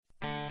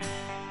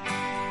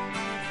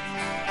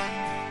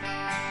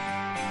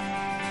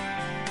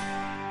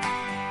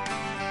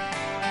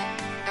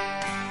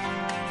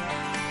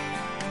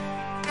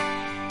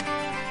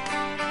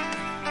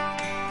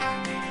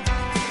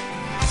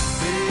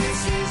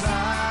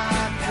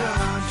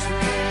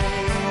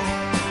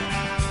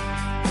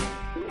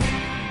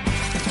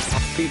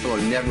people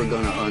are never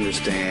going to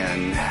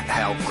understand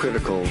how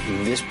critical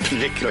this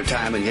particular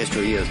time in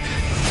history is.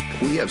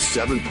 We have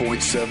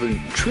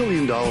 $7.7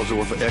 trillion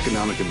worth of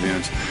economic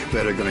events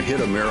that are going to hit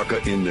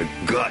America in the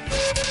gut.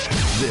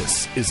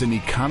 This is An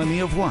Economy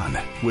of One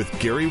with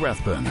Gary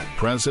Rathbun,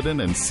 President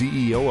and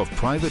CEO of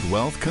Private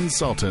Wealth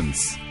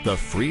Consultants, the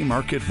free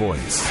market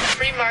voice.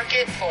 Free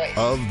market voice.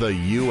 Of the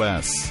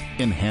U.S.,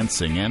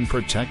 enhancing and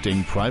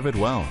protecting private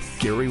wealth.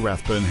 Gary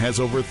Rathbun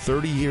has over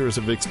 30 years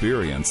of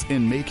experience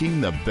in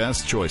making the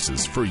best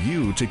choices for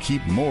you to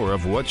keep more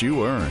of what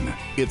you earn.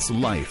 It's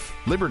life,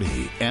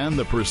 liberty, and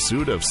the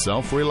pursuit of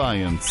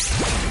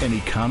self-reliance. An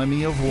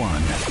Economy of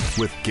One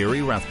with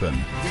Gary Rathbun.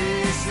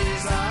 This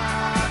is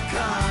our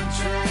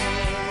country.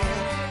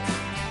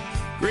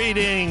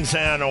 Greetings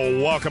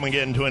and welcome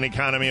again to An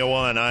Economy of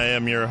One. I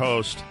am your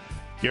host,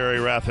 Gary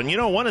Rathbun. You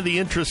know, one of the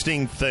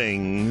interesting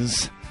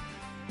things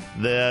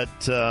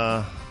that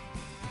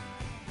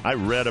I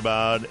read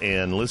about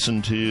and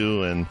listened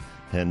to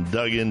and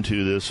dug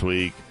into this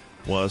week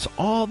was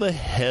all the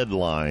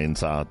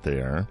headlines out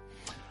there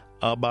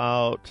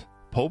about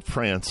Pope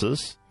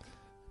Francis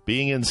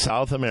being in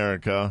South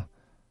America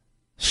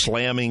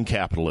slamming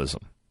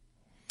capitalism.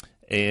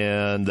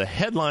 And the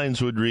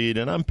headlines would read,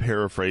 and I'm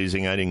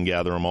paraphrasing, I didn't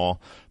gather them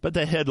all, but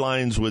the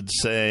headlines would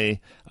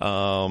say,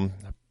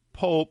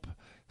 Pope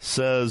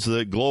says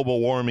that global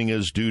warming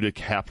is due to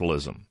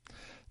capitalism,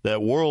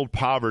 that world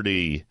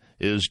poverty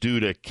is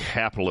due to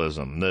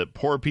capitalism, that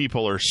poor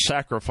people are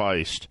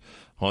sacrificed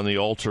on the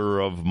altar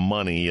of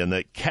money, and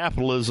that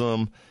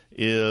capitalism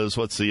is,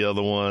 what's the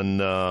other one?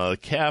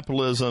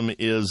 Capitalism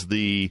is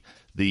the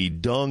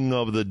dung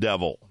of the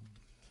devil.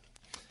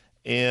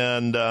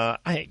 And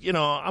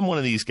I'm one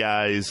of these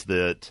guys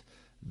that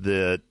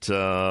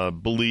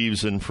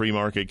believes in free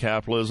market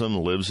capitalism,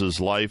 lives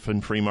his life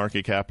in free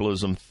market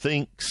capitalism,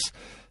 thinks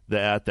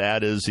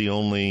that is the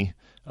only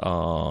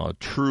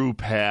true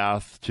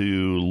path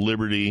to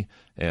liberty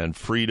and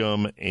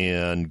freedom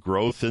and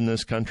growth in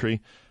this country.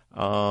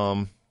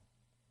 And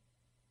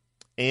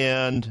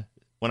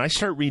when I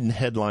start reading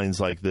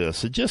headlines like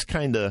this, it just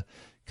kind of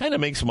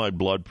makes my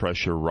blood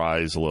pressure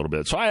rise a little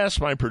bit. So I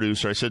asked my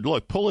producer, I said,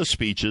 look, pull his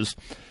speeches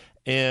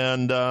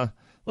and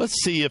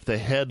let's see if the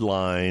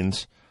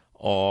headlines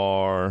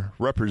are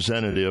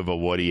representative of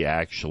what he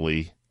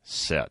actually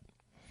said.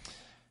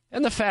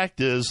 And the fact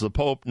is, the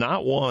Pope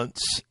not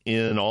once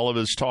in all of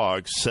his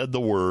talks said the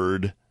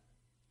word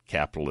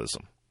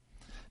capitalism.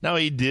 Now,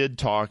 he did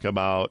talk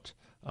about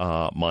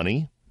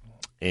money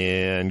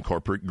and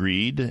corporate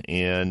greed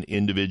and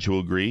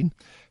individual greed.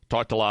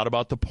 Talked a lot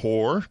about the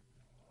poor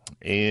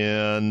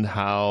and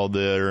how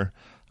their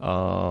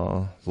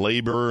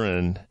labor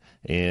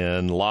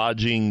and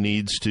lodging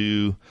needs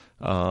to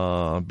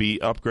be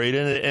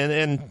upgraded.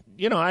 And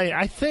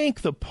I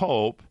think the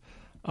Pope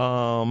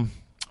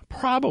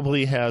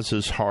probably has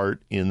his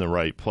heart in the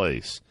right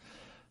place.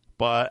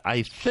 But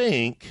I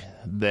think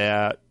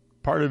that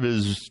part of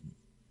his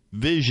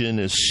vision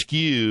is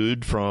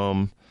skewed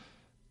from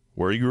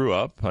where he grew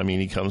up. I mean,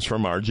 he comes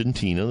from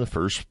Argentina, the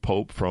first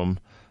Pope from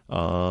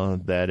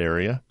that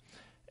area.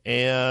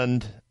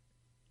 And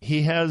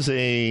he has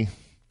a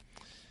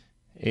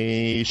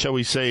shall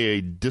we say,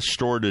 a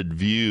distorted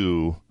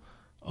view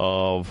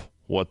of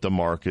what the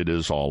market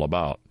is all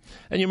about.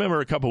 And you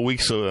remember a couple of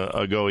weeks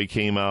ago, he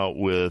came out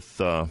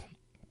with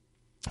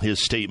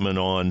his statement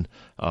on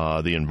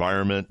the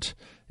environment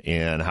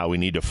and how we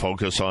need to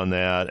focus on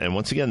that. And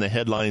once again, the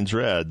headlines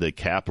read that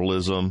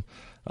capitalism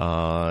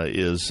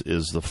is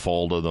the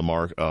fault of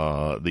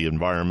the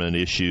environment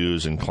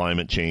issues and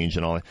climate change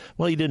and all that.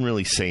 Well, he didn't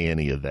really say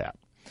any of that.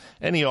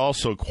 And he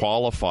also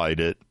qualified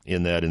it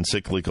in that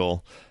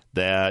encyclical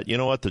that, you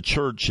know what, the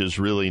church is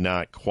really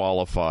not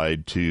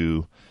qualified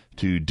to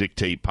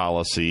dictate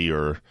policy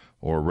or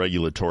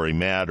regulatory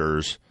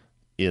matters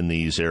in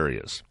these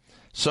areas.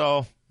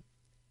 So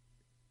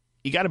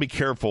you got to be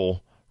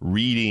careful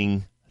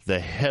reading the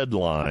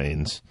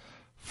headlines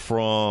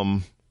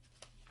from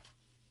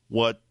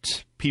what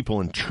people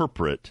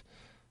interpret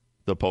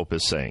the Pope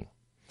is saying,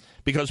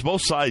 because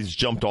both sides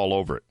jumped all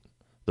over it.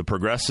 The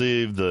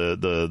progressive,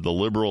 the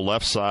liberal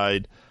left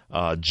side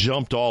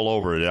jumped all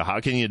over it.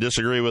 How can you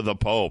disagree with the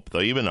Pope?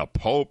 Even a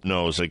Pope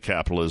knows that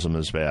capitalism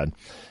is bad.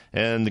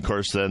 And, of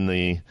course, then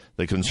the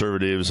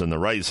conservatives and the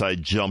right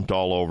side jumped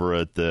all over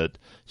it that,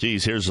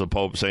 geez, here's the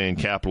Pope saying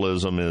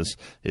capitalism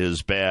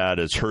is bad,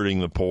 it's hurting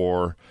the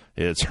poor,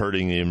 it's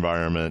hurting the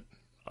environment,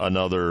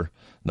 another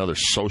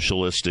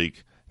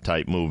socialistic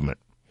type movement.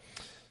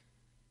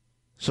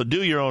 So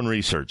do your own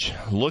research.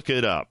 Look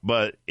it up.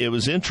 But it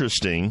was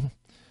interesting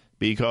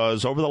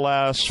because over the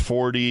last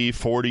 40,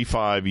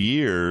 45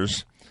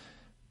 years,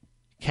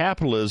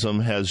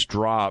 capitalism has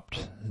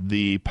dropped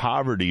the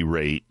poverty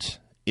rate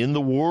in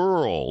the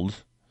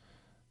world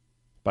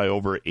by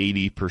over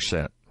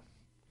 80%.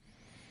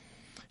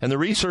 And the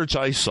research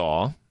I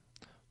saw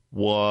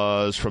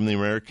was from the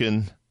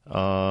American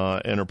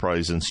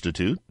Enterprise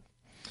Institute,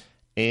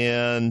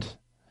 and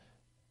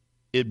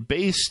it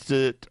based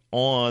it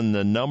on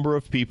the number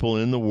of people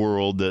in the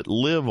world that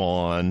live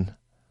on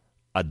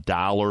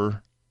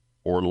 $1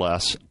 or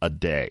less a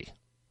day.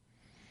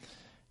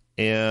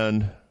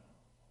 And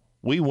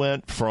the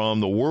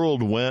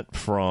world went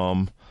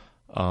from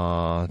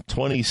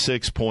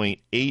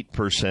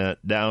 26.8%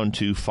 down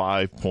to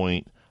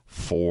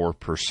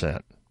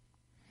 5.4%.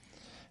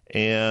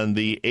 And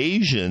the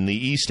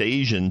East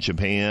Asian,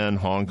 Japan,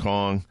 Hong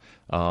Kong,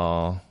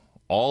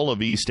 all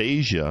of East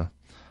Asia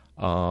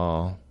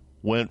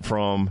went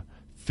from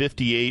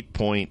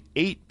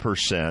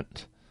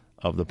 58.8%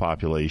 of the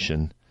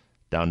population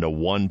down to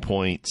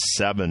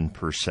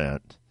 1.7%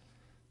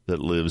 that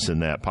lives in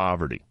that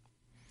poverty.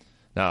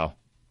 Now,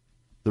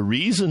 the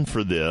reason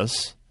for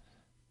this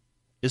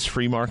is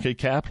free market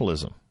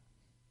capitalism.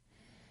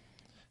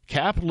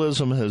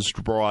 Capitalism has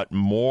brought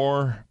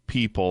more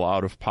people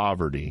out of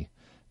poverty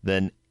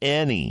than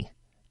any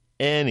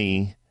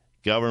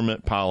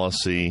government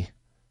policy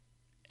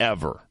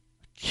ever.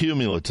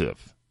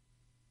 Cumulative.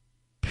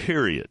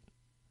 Period.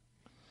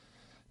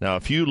 Now,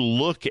 if you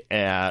look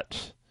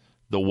at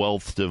the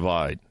wealth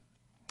divide,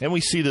 and we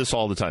see this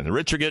all the time, the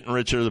rich are getting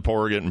richer, the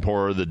poor are getting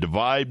poorer, the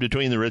divide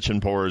between the rich and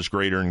poor is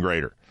greater and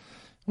greater.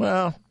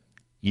 Well,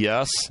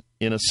 yes,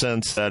 in a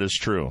sense, that is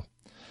true.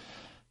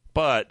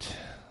 But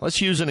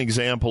let's use an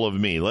example of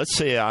me. Let's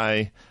say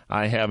I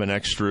have an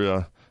extra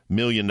 $1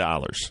 million,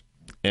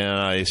 and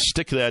I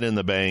stick that in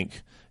the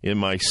bank in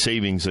my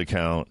savings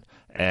account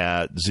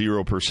at 0%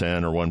 or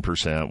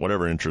 1%,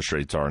 whatever interest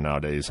rates are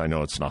nowadays. I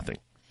know it's nothing.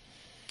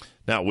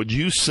 Now, would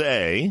you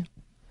say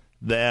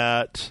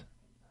that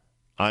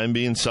I'm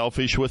being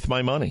selfish with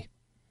my money?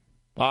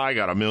 I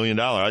got $1 million.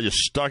 I just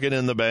stuck it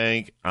in the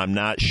bank. I'm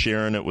not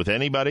sharing it with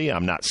anybody.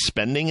 I'm not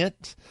spending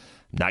it.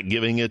 I'm not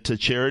giving it to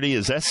charity.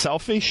 Is that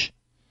selfish?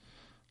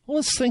 Well,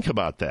 let's think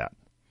about that.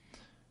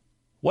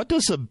 What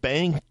does a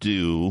bank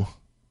do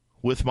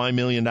with my $1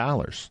 million?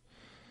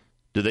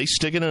 Do they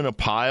stick it in a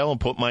pile and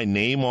put my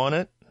name on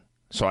it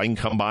so I can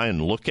come by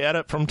and look at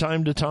it from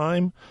time to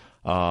time?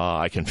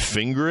 I can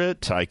finger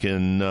it. I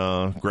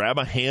can grab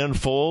a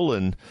handful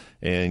and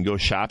go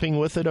shopping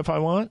with it if I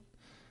want.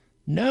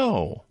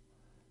 No.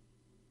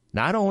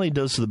 Not only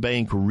does the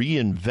bank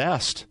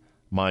reinvest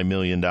my $1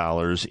 million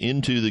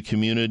into the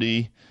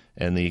community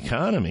and the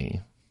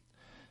economy,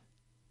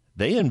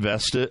 they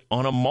invest it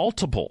on a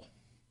multiple.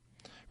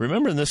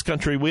 Remember, in this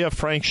country, we have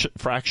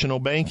fractional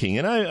banking,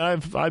 and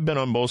I've been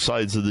on both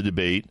sides of the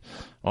debate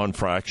on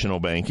fractional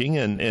banking,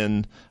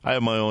 and I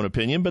have my own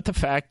opinion, but the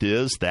fact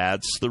is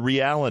that's the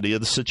reality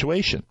of the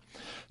situation.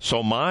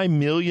 So my $1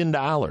 million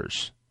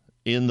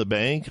in the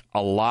bank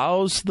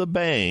allows the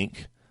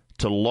bank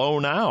to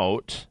loan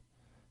out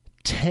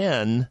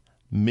 $10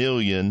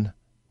 million.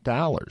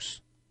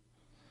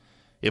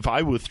 If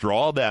I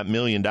withdraw that $1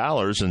 million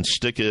and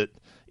stick it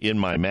in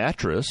my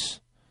mattress,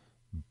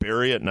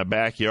 bury it in a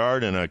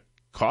backyard in a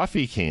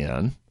coffee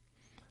can,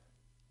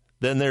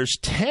 then there's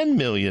 $10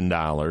 million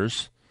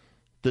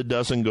that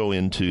doesn't go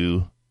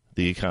into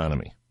the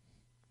economy.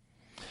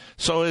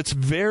 So it's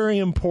very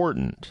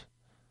important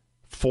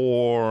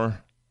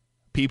for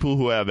people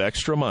who have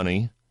extra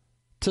money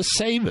to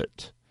save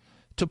it,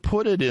 to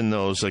put it in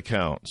those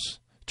accounts,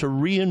 to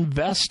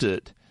reinvest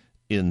it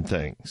in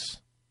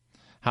things.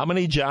 How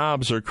many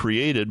jobs are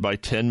created by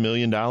 $10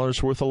 million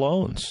worth of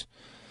loans?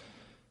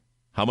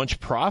 How much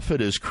profit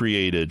is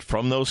created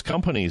from those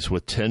companies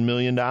with $10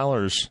 million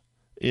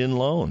in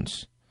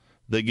loans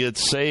that get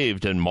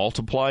saved and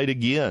multiplied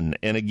again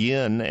and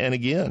again and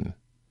again?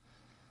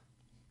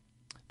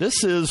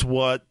 This is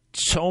what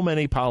so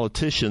many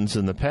politicians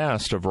in the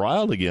past have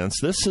riled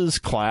against. This is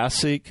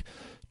classic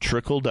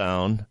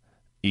trickle-down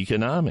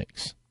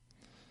economics.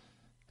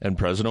 And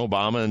President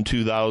Obama in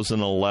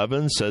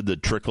 2011 said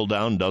that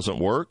trickle-down doesn't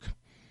work,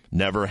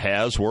 never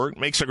has worked,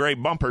 makes a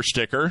great bumper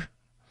sticker,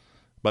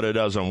 but it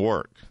doesn't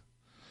work.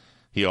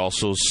 He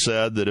also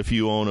said that if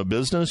you own a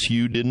business,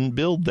 you didn't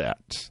build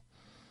that.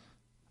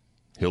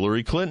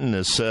 Hillary Clinton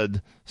has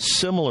said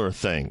similar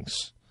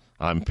things.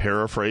 I'm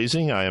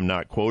paraphrasing. I am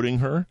not quoting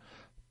her.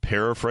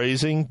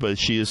 Paraphrasing, but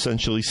she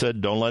essentially said,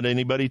 don't let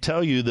anybody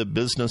tell you that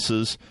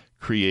businesses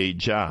create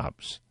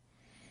jobs,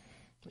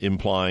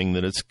 implying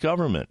that it's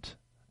government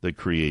that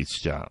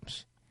creates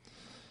jobs.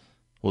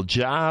 Well,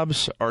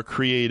 jobs are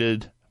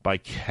created by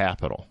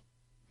capital.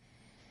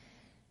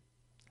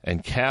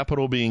 And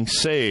capital being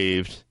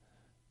saved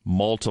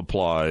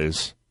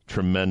multiplies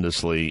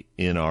tremendously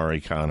in our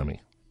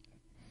economy.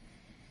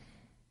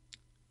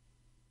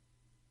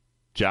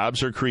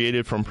 Jobs are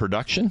created from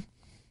production.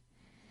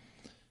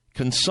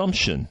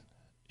 Consumption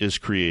is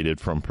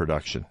created from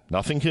production.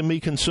 Nothing can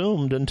be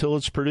consumed until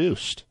it's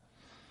produced.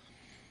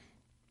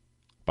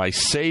 By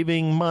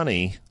saving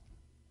money,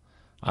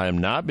 I am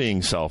not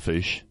being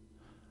selfish.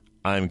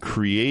 I'm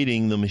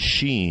creating the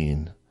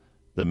machine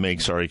that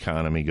makes our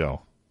economy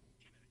go.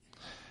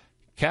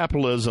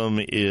 Capitalism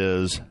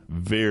is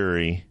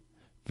very,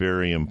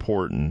 very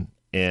important,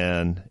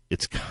 and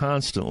it's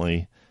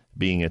constantly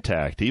being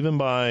attacked, even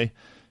by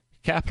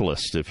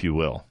capitalists, if you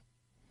will.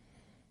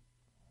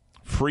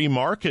 Free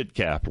market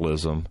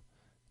capitalism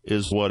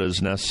is what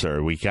is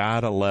necessary. We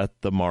got to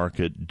let the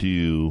market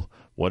do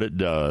what it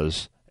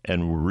does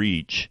and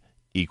reach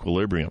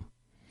equilibrium.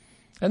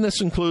 And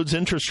this includes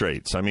interest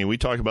rates. I mean, we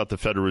talk about the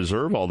Federal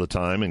Reserve all the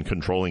time and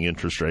controlling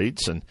interest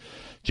rates. And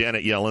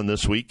Janet Yellen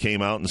this week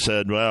came out and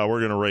said, well,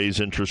 we're going to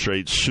raise interest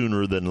rates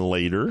sooner than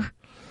later,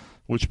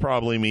 which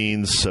probably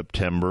means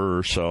September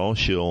or so.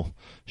 She'll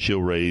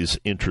raise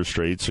interest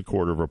rates a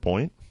quarter of a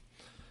point.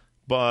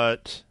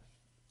 But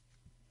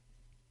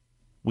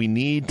we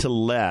need to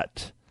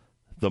let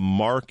the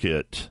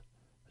market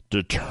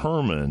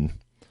determine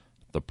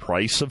the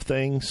price of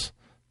things,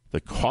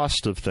 the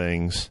cost of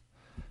things,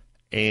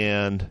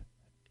 and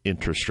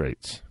interest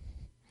rates.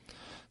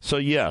 So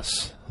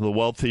yes, the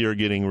wealthy are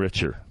getting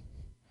richer,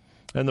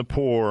 and the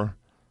poor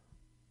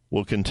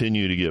will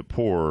continue to get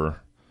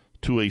poorer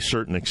to a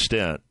certain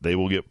extent. They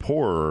will get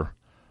poorer,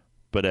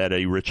 but at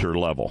a richer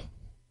level.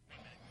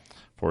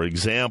 For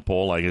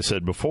example, like I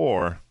said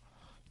before,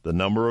 the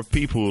number of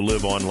people who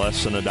live on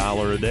less than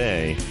 $1 a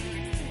day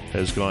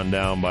has gone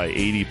down by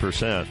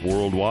 80%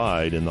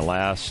 worldwide in the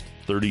last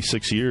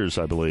 36 years,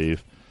 I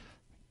believe,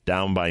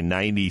 down by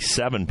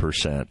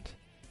 97%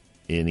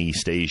 in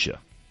East Asia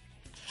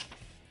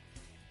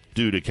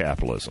due to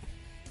capitalism.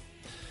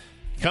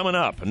 Coming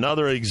up,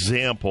 another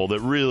example that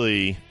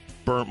really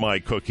burnt my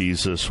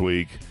cookies this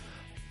week.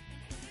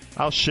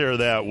 I'll share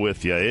that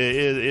with you.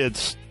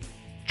 It's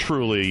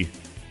truly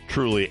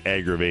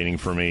aggravating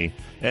for me.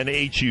 And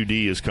HUD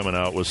is coming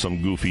out with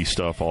some goofy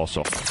stuff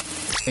also.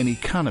 An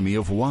Economy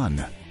of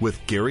One with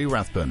Gary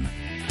Rathbun.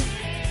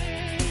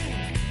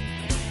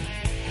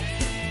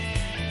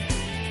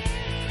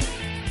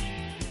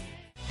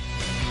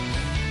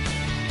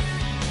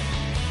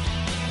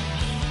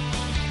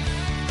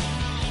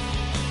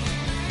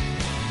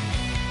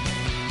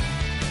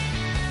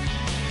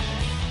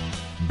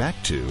 Back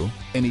to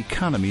An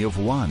Economy of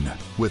One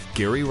with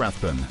Gary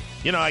Rathbun.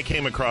 You know, I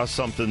came across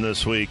something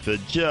this week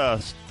that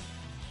just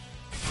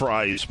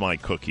fries my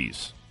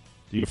cookies.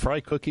 Do you fry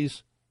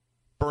cookies?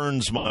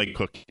 Burns my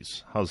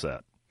cookies. How's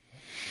that?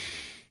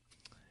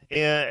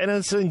 And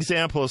it's an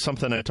example of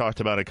something I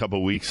talked about a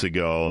couple weeks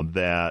ago,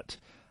 that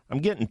I'm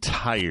getting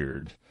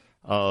tired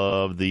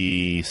of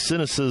the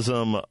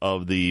cynicism,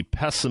 of the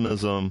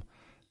pessimism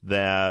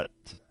that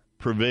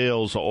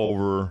prevails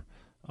over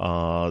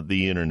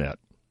the internet.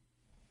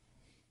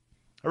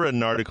 I read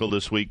an article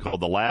this week called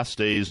The Last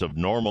Days of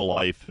Normal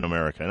Life in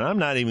America. And I'm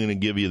not even going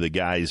to give you the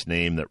guy's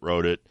name that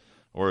wrote it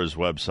or his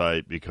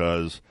website,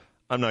 because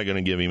I'm not going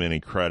to give him any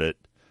credit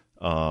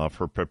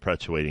for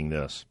perpetuating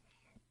this.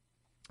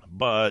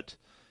 But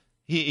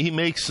he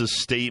makes a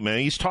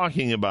statement. He's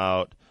talking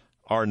about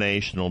our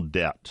national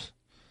debt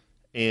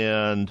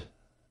and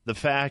the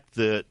fact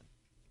that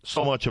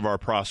so much of our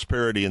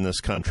prosperity in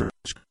this country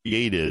is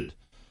created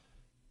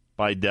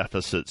by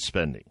deficit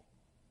spending,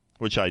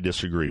 which I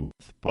disagree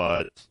with,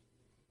 but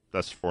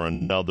that's for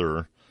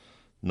another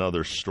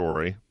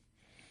story.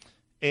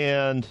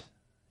 And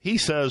he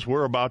says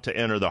we're about to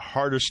enter the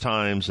hardest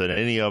times that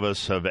any of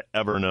us have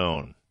ever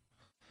known.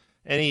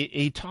 And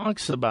he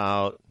talks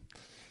about,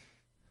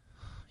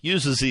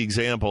 uses the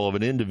example of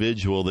an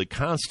individual that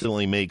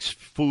constantly makes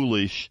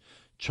foolish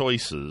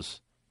choices,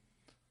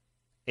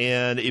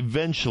 and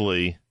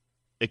eventually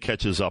it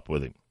catches up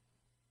with him.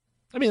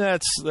 I mean,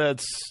 that's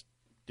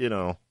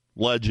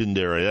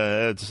legendary.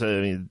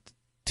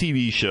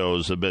 TV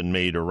shows have been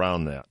made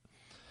around that.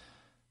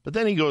 But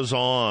then he goes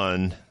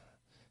on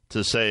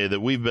to say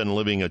that we've been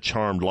living a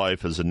charmed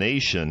life as a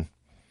nation,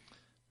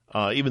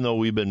 even though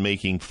we've been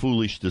making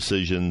foolish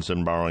decisions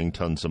and borrowing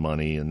tons of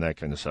money and that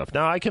kind of stuff.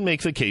 Now, I can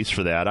make the case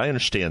for that. I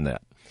understand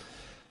that.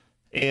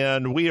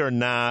 And we are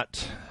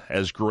not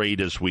as great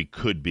as we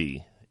could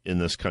be in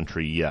this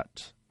country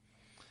yet.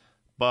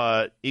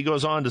 But he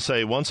goes on to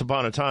say, once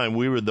upon a time,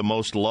 we were the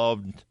most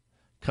loved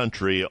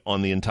country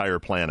on the entire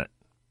planet.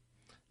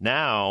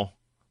 Now,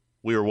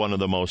 we are one of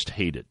the most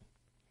hated.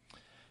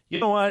 You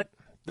know what?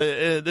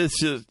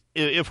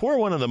 If we're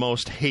one of the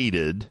most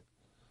hated,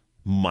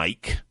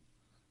 Mike,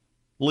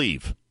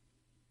 leave.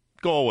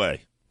 Go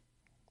away.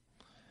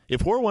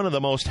 If we're one of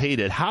the most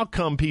hated, how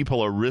come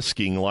people are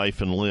risking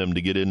life and limb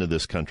to get into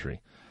this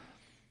country?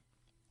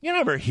 You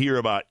never hear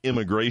about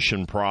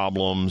immigration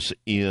problems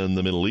in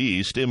the Middle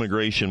East,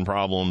 immigration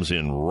problems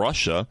in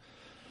Russia.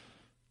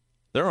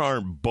 There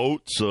aren't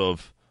boats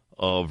of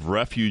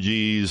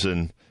refugees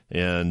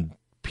and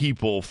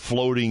people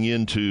floating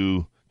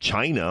into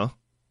China.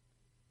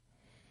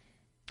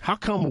 How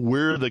come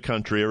we're the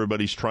country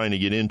everybody's trying to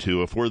get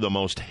into if we're the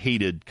most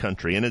hated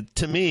country? And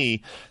to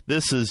me,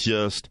 this is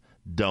just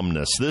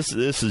dumbness. This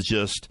is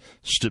just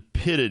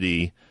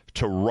stupidity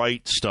to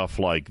write stuff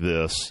like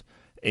this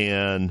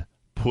and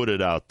put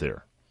it out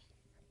there.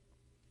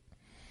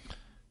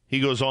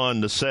 He goes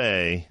on to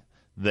say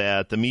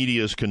that the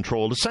media is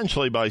controlled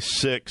essentially by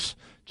 6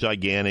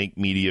 gigantic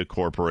media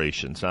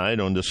corporations. Now, I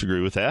don't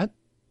disagree with that.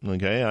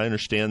 Okay, I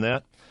understand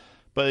that.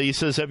 But he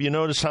says, have you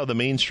noticed how the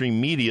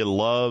mainstream media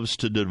loves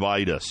to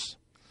divide us?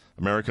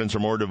 Americans are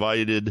more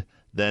divided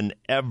than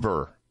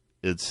ever,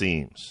 it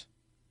seems.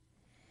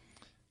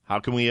 How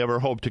can we ever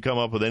hope to come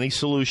up with any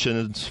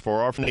solutions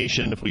for our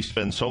nation if we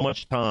spend so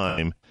much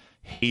time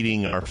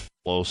hating our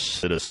fellow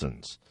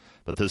citizens?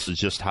 But this is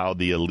just how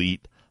the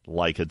elite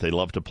like it. They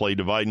love to play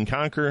divide and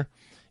conquer.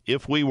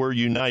 If we were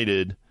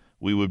united,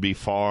 we would be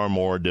far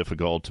more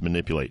difficult to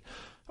manipulate.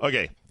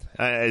 Okay,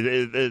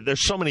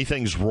 there's so many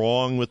things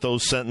wrong with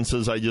those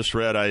sentences I just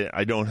read.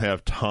 I don't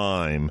have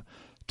time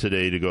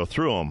today to go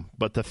through them.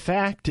 But the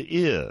fact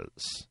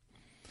is,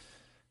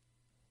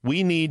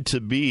 we need to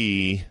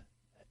be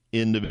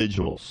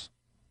individuals.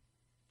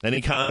 An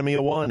economy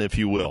of one, if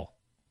you will.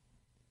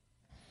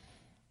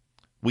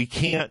 We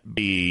can't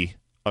be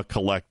a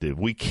collective.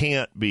 We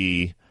can't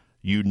be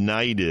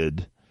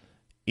united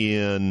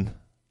in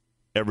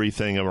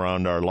everything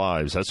around our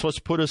lives. That's what's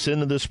put us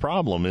into this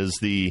problem, is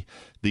the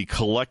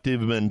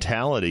collective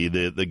mentality,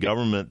 the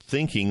government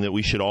thinking that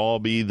we should all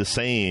be the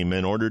same.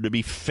 In order to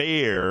be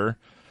fair,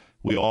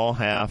 we all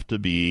have to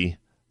be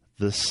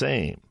the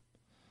same.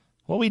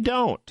 Well, we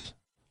don't.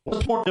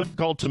 What's more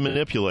difficult to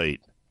manipulate?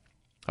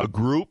 A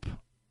group,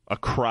 a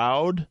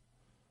crowd,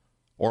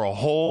 or a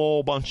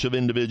whole bunch of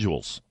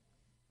individuals?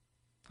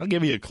 I'll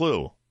give you a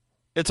clue.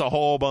 It's a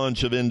whole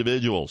bunch of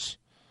individuals.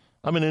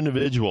 I'm an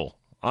individual.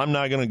 I'm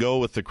not going to go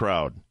with the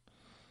crowd.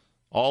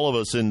 All of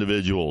us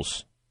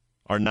individuals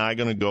are not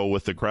going to go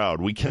with the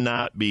crowd. We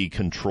cannot be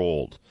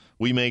controlled.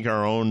 We make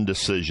our own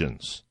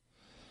decisions.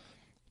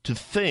 To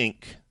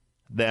think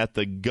that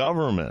the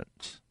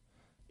government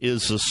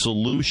is a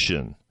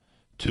solution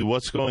to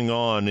what's going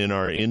on in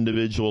our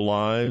individual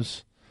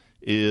lives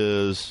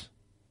is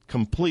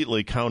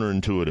completely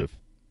counterintuitive.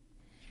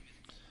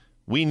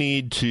 We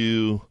need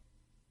to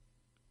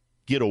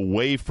get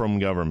away from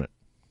government.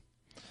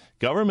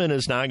 Government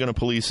is not going to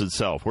police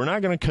itself. We're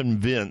not going to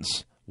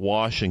convince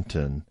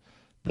Washington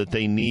that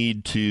they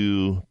need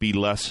to be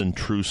less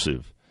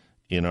intrusive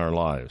in our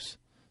lives,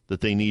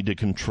 that they need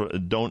to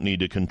don't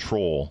need to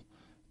control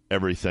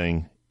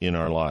everything in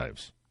our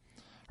lives.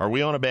 Are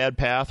we on a bad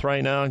path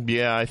right now?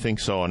 Yeah, I think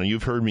so. And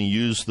you've heard me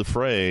use the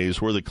phrase,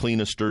 we're the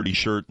cleanest dirty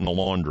shirt in the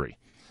laundry.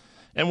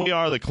 And we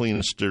are the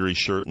cleanest dirty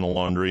shirt in the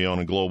laundry on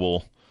a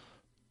global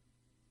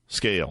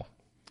scale.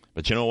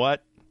 But you know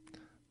what?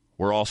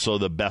 We're also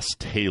the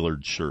best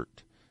tailored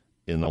shirt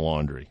in the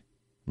laundry.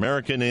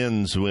 American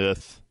ends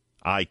with,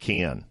 I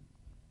can.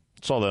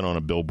 Saw that on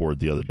a billboard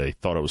the other day.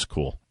 Thought it was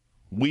cool.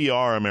 We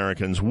are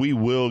Americans. We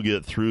will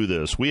get through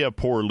this. We have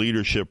poor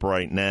leadership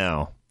right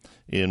now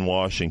in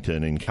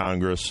Washington, in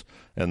Congress,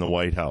 and the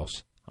White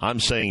House. I'm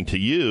saying to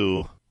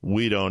you,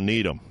 we don't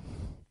need them.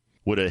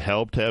 Would it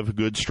help to have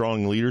good,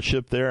 strong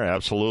leadership there?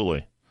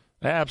 Absolutely.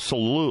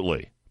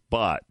 Absolutely.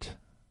 But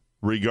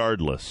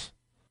regardless,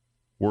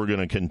 we're going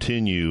to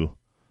continue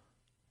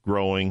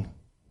growing.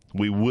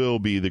 We will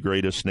be the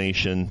greatest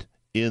nation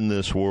in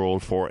this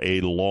world for a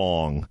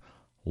long,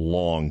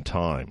 long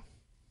time.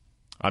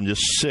 I'm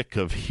just sick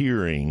of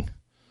hearing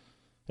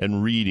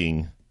and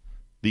reading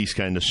these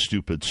kind of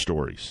stupid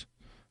stories.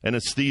 And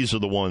these are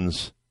the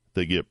ones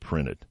that get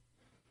printed.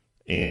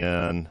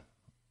 And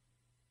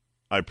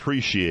I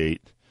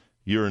appreciate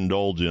your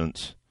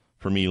indulgence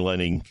for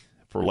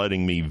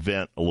letting me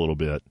vent a little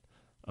bit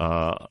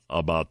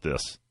about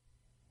this.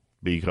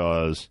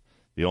 Because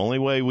the only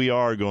way we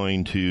are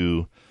going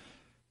to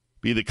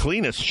be the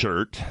cleanest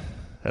shirt,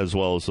 as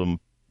well as the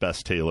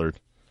best tailored,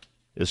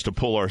 is to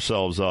pull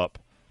ourselves up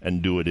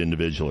and do it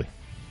individually.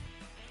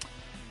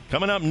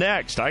 Coming up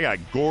next, I got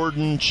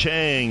Gordon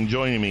Chang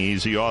joining me.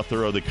 He's the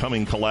author of The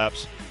Coming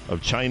Collapse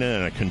of China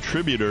and a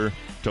contributor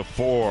to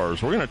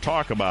Forbes. We're going to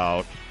talk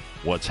about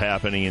what's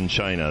happening in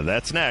China.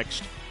 That's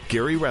next.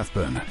 Gary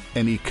Rathbun,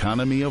 An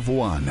Economy of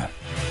One.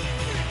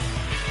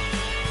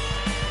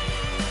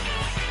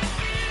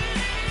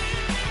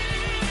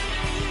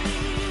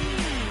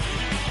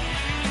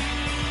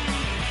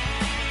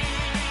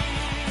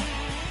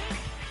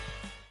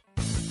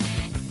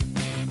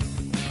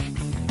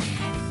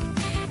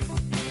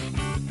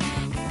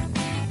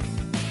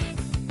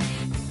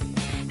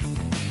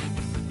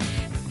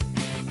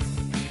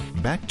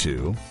 Back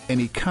to An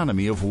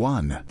Economy of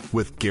One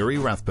with Gary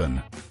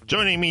Rathbun.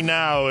 Joining me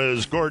now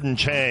is Gordon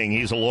Chang.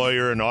 He's a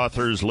lawyer and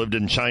author who's lived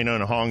in China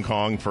and Hong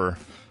Kong for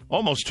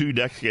almost 2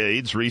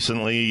 decades,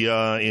 recently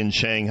in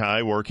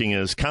Shanghai, working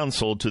as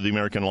counsel to the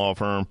American law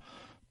firm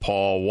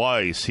Paul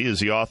Weiss. He is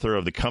the author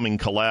of The Coming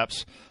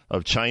Collapse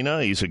of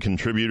China. He's a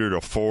contributor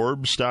to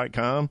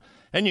Forbes.com,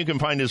 and you can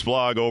find his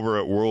blog over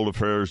at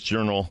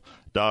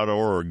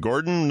worldaffairsjournal.org.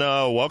 Gordon,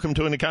 welcome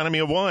to An Economy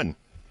of One.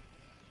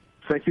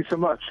 Thank you so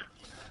much.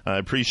 I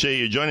appreciate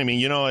you joining me.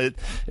 You know,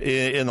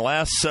 in the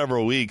last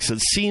several weeks, it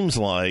seems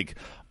like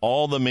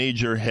all the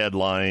major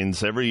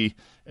headlines, every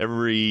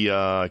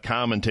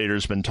commentator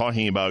has been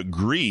talking about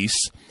Greece,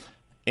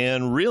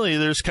 and really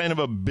there's kind of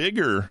a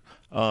bigger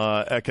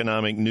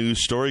economic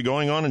news story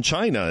going on in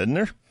China, isn't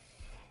there?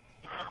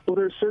 Well,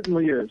 there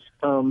certainly is,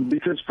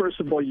 because first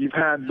of all, you've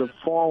had the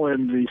fall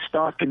in the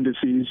stock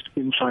indices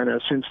in China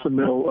since the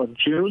middle of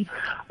June.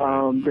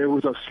 There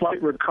was a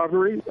slight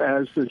recovery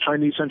as the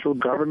Chinese central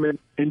government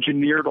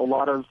engineered a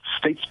lot of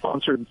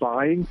state-sponsored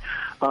buying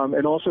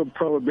and also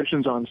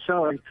prohibitions on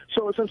selling.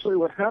 So essentially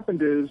what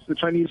happened is the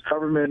Chinese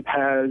government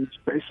has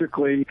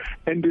basically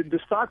ended the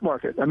stock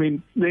market. I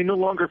mean, they're no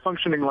longer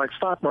functioning like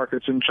stock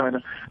markets in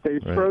China.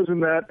 They've frozen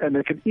that, and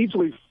they could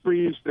easily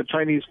freeze the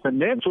Chinese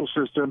financial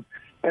system.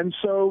 And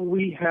so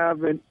we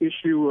have an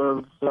issue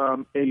of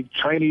a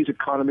Chinese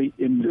economy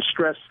in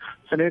distress,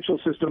 financial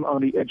system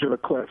on the edge of a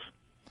cliff.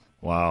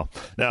 Wow.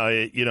 Now,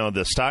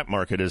 the stock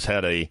market has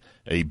had a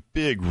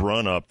big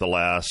run-up the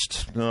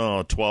last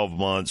 12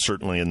 months,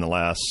 certainly in the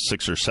last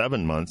 6 or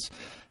 7 months.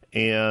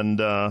 And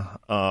a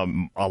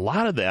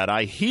lot of that,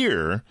 I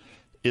hear,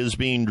 is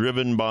being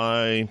driven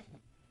by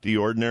the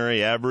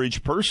ordinary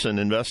average person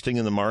investing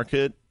in the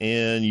market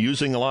and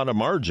using a lot of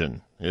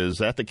margin. Is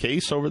that the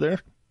case over there?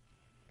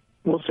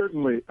 Well,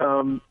 certainly.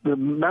 The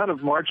amount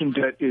of margin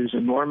debt is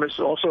enormous.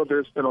 Also,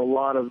 there's been a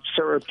lot of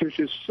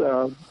surreptitious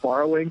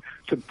borrowing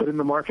to put in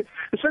the market.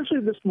 Essentially,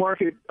 this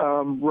market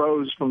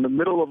rose from the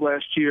middle of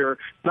last year,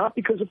 not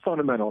because of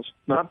fundamentals,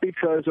 not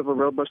because of a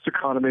robust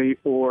economy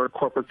or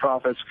corporate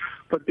profits,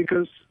 but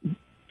because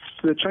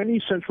the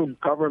Chinese central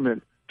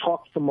government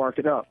talked the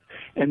market up.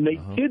 And they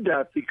did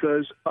that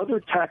because other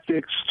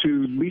tactics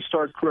to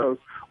restart growth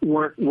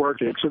weren't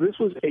working. So this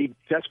was a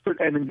desperate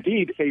and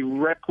indeed a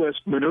reckless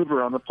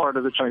maneuver on the part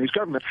of the Chinese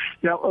government.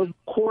 Now, of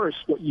course,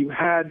 what you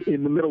had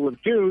in the middle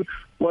of June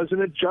was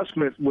an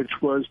adjustment which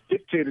was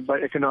dictated by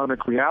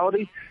economic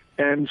reality.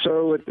 And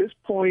so at this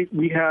point,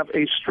 we have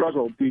a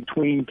struggle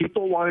between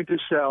people wanting to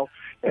sell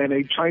and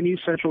a Chinese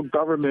central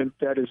government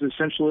that is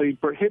essentially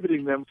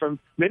prohibiting them from,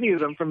 many of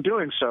them, from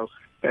doing so.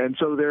 And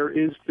so there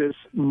is this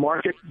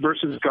market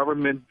versus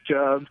government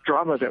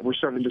drama that we're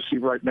starting to see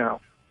right now.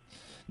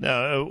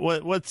 Now,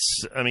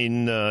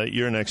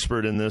 you're an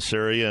expert in this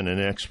area and an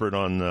expert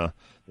on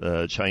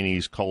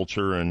Chinese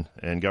culture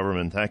and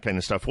government, that kind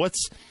of stuff.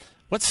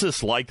 What's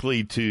this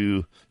likely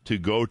to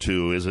go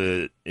to?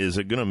 Is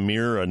it going to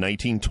mirror a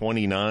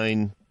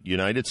 1929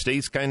 United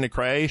States kind of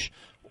crash,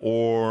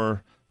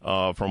 or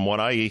from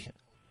what I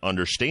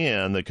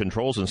understand, the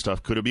controls and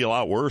stuff, could it be a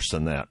lot worse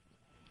than that?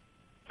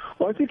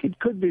 Well, I think it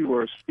could be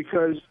worse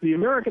because the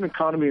American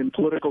economy and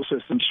political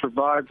system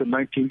survived the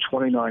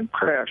 1929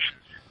 crash.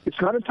 It's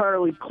not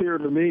entirely clear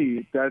to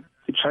me that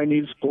the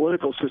Chinese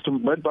political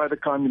system, led by the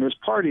Communist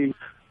Party,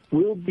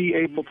 will be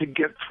able to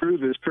get through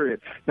this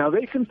period. Now,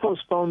 they can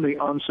postpone the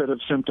onset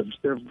of symptoms.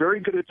 They're very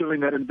good at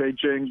doing that in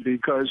Beijing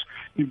because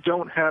you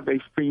don't have a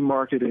free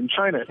market in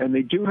China, and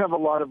they do have a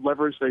lot of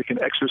levers they can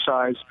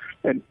exercise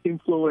and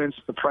influence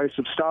the price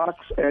of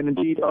stocks and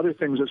indeed other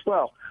things as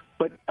well.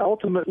 But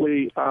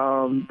ultimately,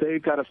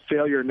 they've got a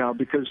failure now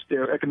because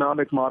their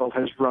economic model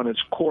has run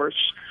its course.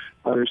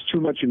 There's too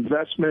much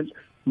investment.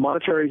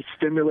 Monetary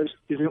stimulus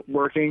isn't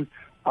working,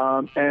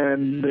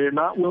 and they're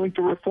not willing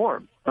to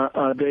reform.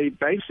 They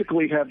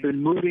basically have been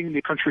moving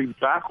the country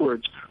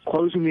backwards,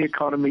 closing the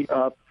economy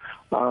up,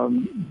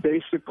 going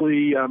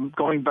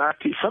back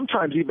to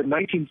sometimes even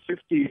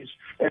 1950s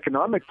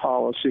economic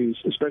policies,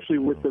 especially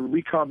with the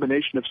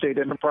recombination of state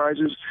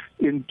enterprises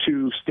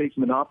into state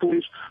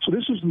monopolies. So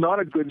this is not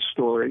a good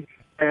story.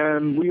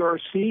 And we are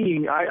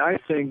seeing, I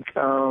think,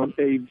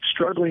 a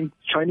struggling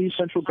Chinese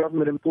central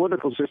government and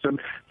political system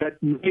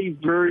that may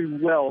very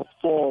well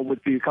fall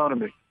with the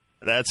economy.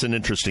 That's an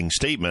interesting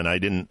statement. I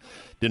didn't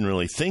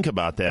really think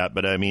about that,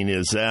 but I mean,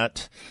 is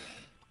that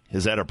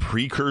a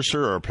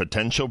precursor or a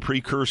potential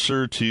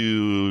precursor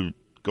to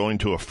going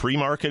to a free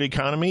market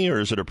economy,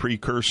 or is it a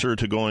precursor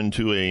to going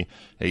to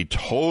a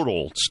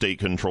total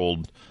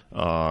state-controlled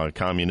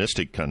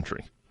communistic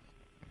country?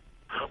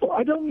 Well,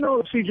 I don't know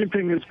if Xi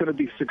Jinping is going to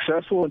be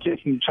successful in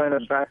taking China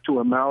back to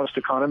a Maoist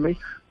economy,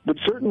 but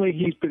certainly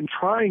he's been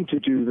trying to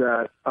do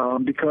that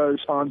because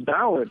on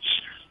balance,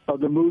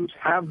 the moves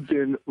have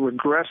been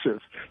regressive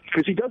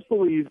because he does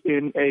believe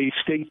in a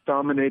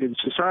state-dominated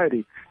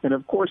society. And,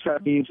 of course,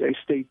 that means a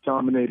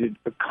state-dominated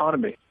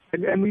economy.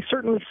 And we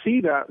certainly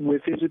see that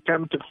with his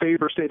attempt to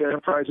favor state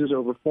enterprises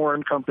over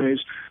foreign companies,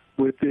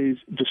 with these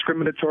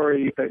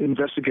discriminatory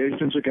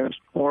investigations against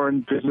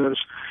foreign business,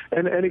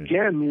 and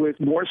again, with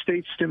more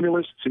state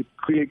stimulus to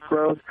create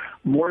growth,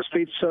 more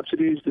state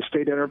subsidies to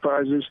state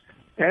enterprises,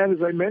 and, as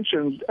I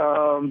mentioned,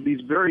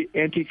 these very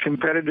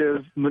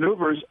anti-competitive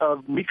maneuvers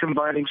of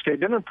recombining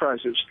state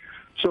enterprises.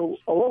 So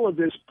all of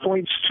this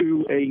points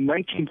to a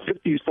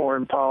 1950s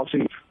foreign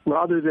policy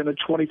rather than a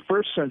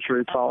 21st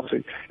century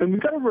policy. And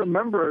we've got to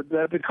remember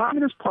that the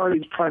Communist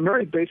Party's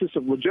primary basis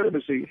of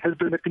legitimacy has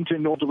been the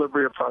continual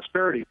delivery of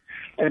prosperity.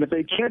 And if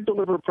they can't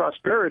deliver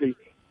prosperity,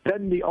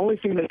 then the only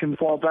thing they can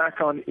fall back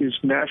on is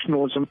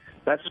nationalism.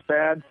 That's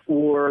bad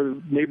for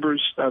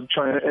neighbors of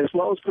China as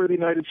well as for the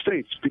United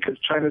States because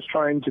China's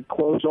trying to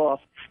close off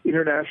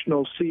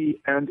international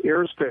sea and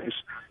airspace,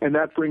 and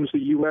that brings the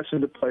U.S.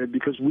 into play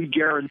because we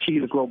guarantee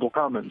the global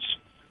commons.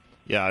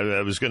 Yeah,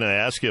 I was going to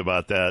ask you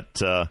about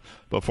that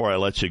before I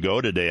let you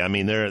go today. I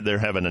mean, they're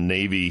having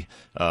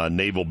a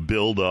naval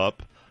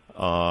buildup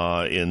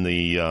in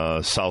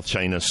the South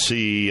China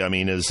Sea. I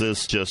mean, is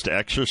this just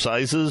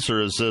exercises,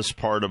 or is this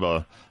part of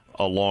a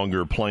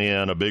longer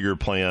plan, a bigger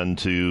plan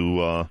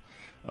to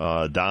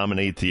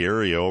dominate the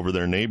area over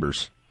their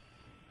neighbors?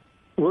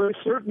 Well, they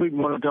certainly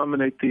want to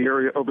dominate the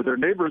area over their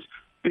neighbors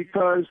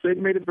because they've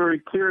made it very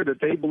clear that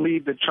they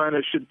believe that China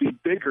should be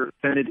bigger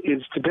than it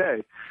is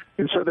today.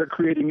 And so they're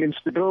creating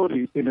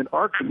instability in an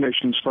arc of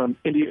nations from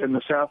India in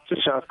the south to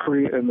South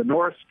Korea in the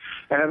north,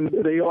 and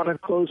they want to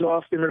close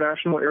off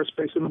international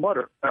airspace and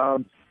water.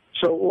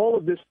 So all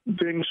of this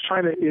brings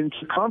China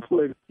into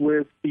conflict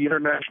with the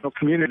international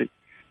community.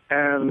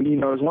 And,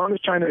 as long as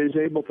China is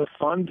able to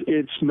fund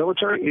its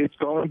military, it's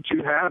going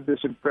to have this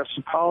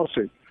aggressive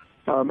policy.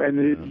 And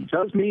it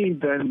does mean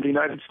that the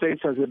United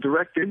States has a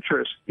direct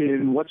interest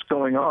in what's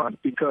going on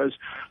because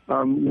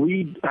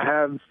we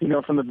have,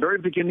 from the very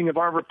beginning of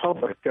our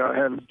republic,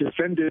 have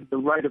defended the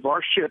right of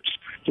our ships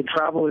to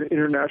travel in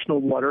international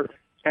water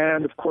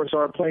and, of course,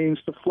 our planes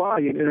to fly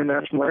in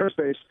international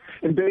airspace.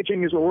 And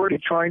Beijing is already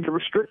trying to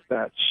restrict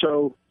that.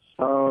 So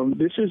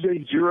this is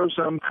a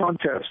zero-sum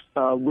contest,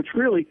 which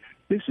really,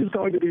 this is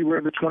going to be where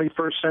the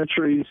 21st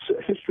century's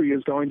history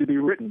is going to be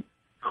written.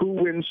 Who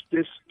wins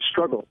this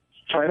struggle?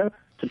 China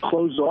to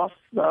close off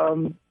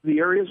the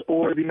areas,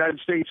 or the United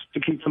States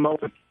to keep them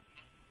open?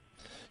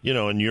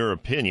 In your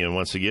opinion,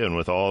 once again,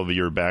 with all of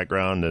your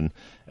background and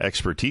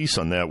expertise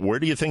on that, where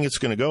do you think it's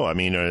going to go? I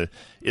mean,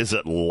 is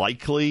it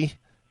likely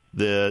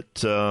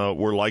that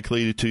we're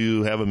likely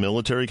to have a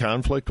military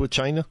conflict with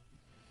China?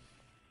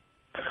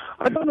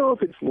 I don't know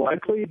if it's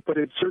likely, but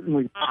it's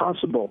certainly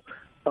possible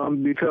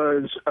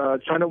because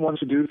China wants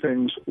to do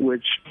things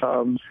which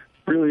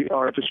really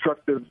are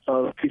destructive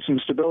of peace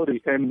and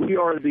stability. And we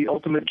are the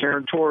ultimate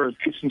guarantor of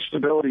peace and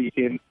stability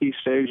in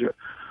East Asia.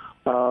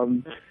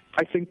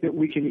 I think that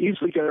we can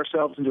easily get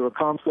ourselves into a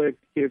conflict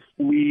if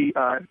we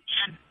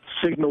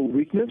signal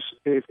weakness,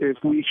 if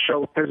we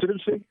show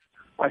hesitancy.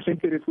 I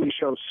think that if we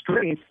show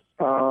strength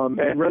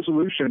and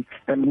resolution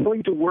and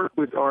willing to work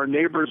with our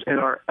neighbors and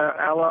our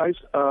allies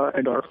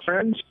and our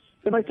friends,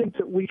 then I think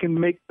that we can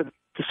make the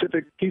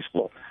Pacific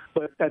peaceful.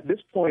 But at this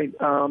point,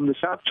 the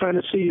South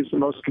China Sea is the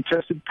most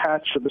contested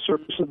patch of the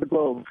surface of the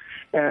globe,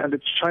 and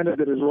it's China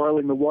that is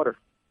roiling the water.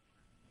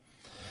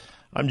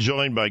 I'm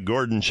joined by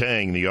Gordon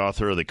Chang, the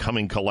author of The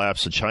Coming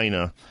Collapse of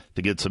China,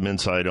 to get some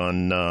insight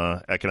on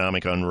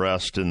economic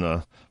unrest in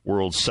the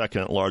world's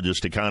second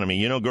largest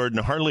economy.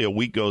 Gordon, hardly a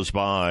week goes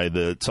by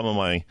that some of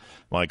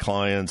my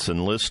clients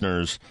and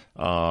listeners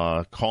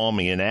call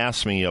me and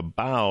ask me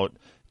about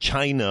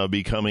China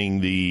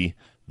becoming the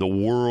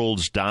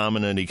world's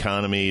dominant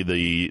economy,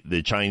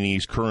 the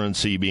Chinese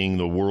currency being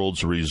the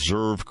world's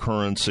reserve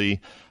currency.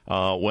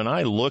 When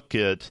I look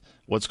at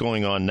what's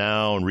going on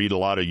now and read a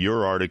lot of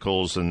your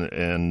articles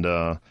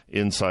and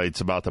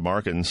insights about the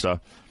market and stuff,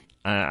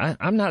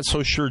 I'm not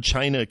so sure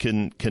China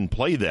can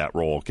play that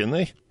role, can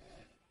they?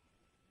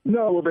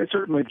 No, well, they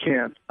certainly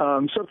can't.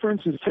 So, for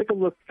instance, take a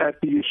look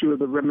at the issue of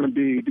the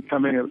renminbi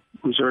becoming a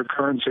reserve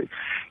currency.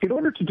 In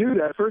order to do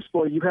that, first of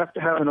all, you have to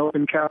have an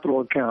open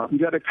capital account. You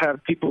got to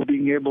have people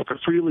being able to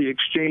freely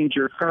exchange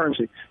your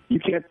currency. You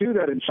can't do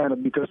that in China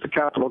because the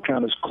capital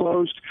account is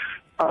closed,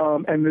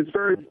 and it's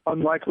very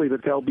unlikely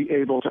that they'll be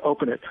able to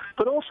open it.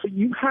 But also,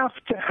 you have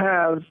to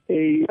have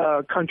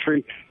a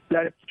country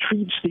that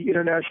treats the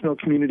international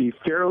community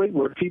fairly,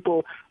 where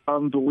people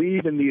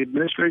believe in the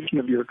administration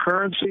of your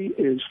currency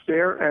is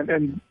fair,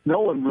 and no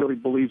one really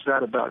believes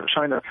that about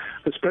China,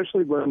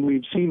 especially when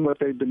we've seen what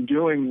they've been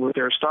doing with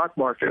their stock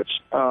markets.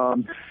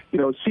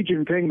 Xi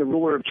Jinping, the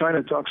ruler of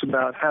China, talks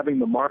about having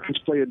the markets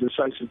play a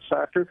decisive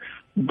factor,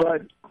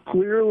 but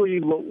clearly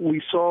what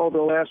we saw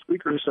the last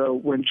week or so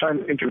when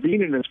China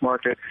intervened in its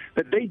market,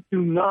 that they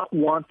do not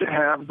want to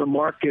have the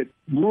market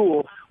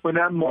rule when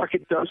that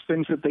market does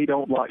things that they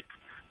don't like.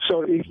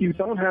 So if you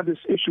don't have this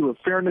issue of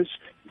fairness,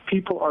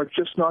 people are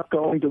just not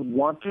going to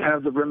want to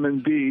have the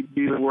renminbi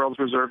be the world's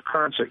reserve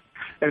currency.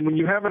 And when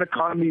you have an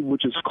economy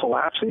which is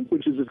collapsing,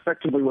 which is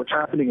effectively what's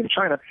happening in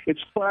China, it's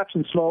collapsed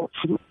in slow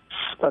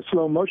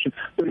motion,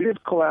 but it is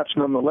collapsed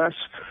nonetheless.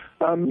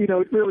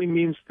 It really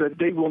means that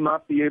they will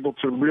not be able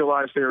to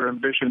realize their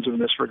ambitions in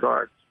this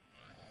regard.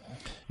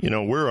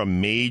 We're a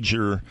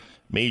major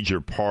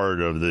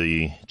part of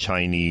the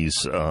Chinese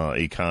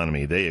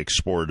economy. They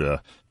export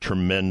a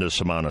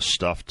tremendous amount of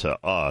stuff to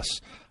us.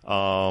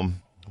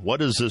 What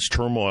does this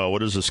turmoil, what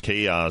does this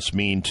chaos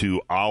mean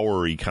to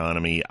our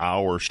economy,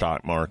 our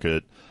stock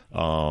market,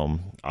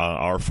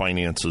 our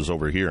finances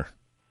over here?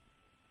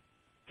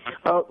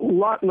 A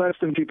lot less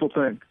than people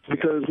think,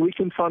 because we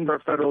can fund our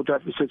federal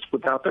deficits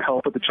without the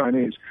help of the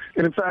Chinese.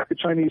 And in fact, the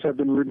Chinese have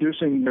been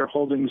reducing their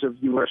holdings of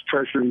U.S.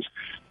 treasuries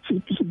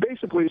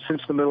basically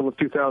since the middle of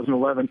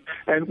 2011,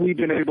 and we've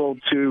been able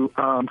to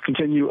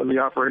continue the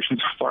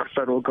operations of our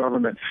federal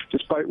government,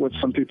 despite what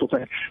some people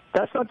think.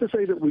 That's not to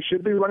say that we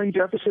should be running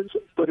deficits,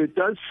 but it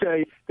does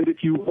say that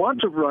if you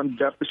want to run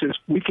deficits,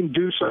 we can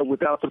do so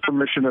without the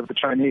permission of the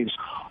Chinese.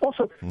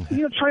 Also,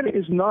 China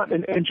is not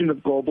an engine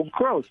of global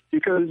growth,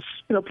 because,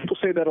 people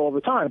say that all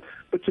the time.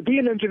 But to be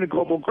an engine of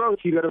global growth,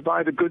 you got to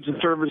buy the goods and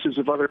services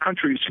of other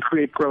countries to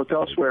create growth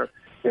elsewhere.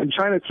 And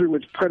China, through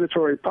its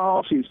predatory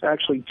policies,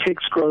 actually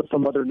takes growth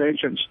from other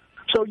nations.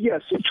 So,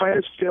 yes,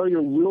 China's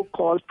failure will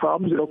cause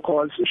problems. It'll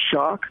cause a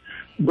shock.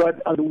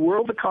 But the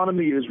world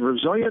economy is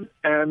resilient,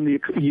 and the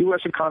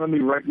U.S. economy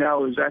right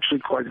now is actually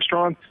quite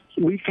strong.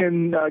 We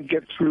can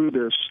get through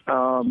this.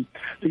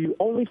 The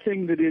only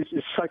thing that is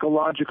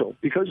psychological.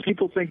 Because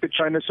people think that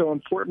China is so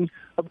important,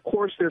 of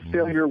course their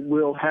failure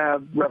will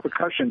have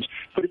repercussions.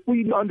 But if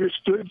we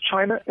understood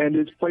China and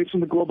its place in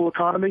the global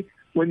economy,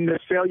 when the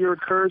failure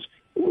occurs,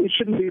 it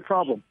shouldn't be a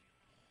problem.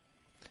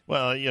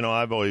 Well,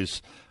 I've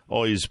always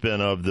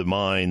been of the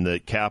mind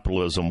that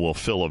capitalism will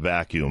fill a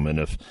vacuum, and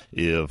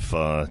if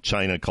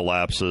China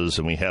collapses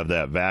and we have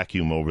that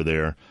vacuum over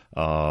there,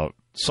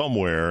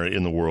 somewhere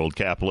in the world,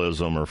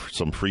 capitalism or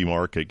some free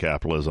market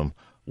capitalism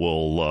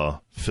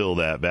will fill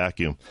that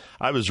vacuum.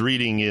 I was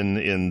reading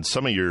in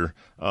some of your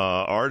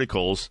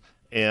articles,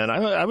 and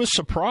I was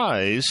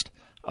surprised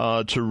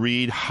to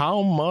read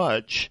how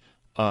much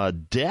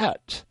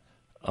debt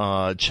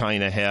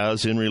China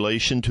has in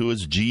relation to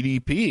its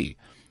GDP.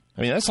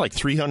 I mean, that's like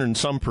 300 and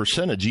some % of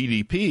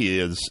GDP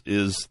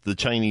is the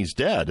Chinese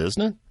debt,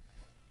 isn't it?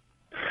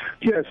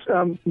 Yes.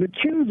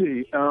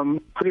 McKinsey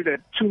put it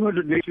at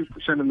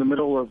 282% in the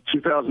middle of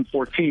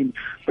 2014.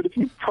 But if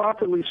you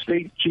properly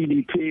state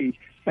GDP,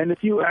 and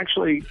if you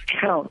actually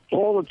count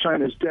all of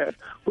China's debt,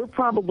 we're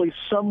probably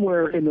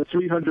somewhere in the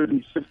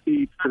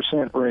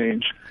 350%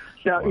 range.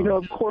 Now,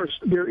 of course,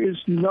 there is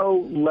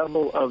no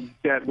level of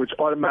debt which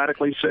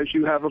automatically says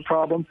you have a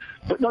problem.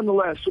 But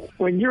nonetheless,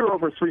 when you're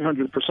over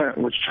 300%,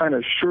 which China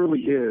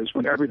surely is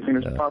when everything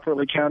is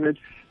properly counted,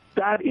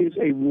 that is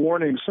a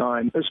warning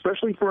sign,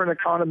 especially for an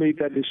economy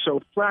that is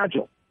so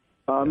fragile.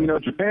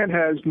 Japan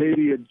has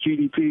maybe a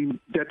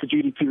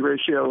debt-to-GDP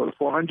ratio of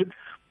 400,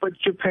 but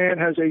Japan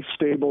has a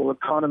stable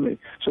economy,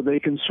 so they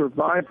can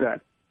survive that.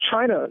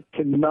 China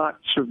cannot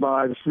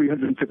survive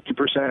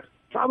 350%.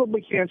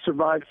 Probably can't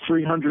survive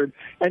 300,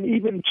 and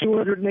even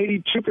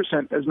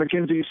 282%, as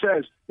McKinsey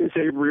says, is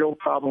a real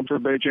problem for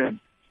Beijing.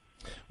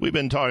 We've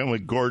been talking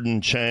with Gordon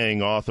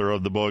Chang, author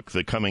of the book,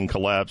 The Coming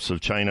Collapse of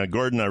China.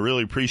 Gordon, I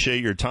really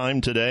appreciate your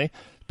time today.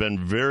 It's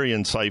been very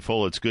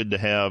insightful. It's good to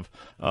have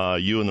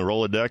you in the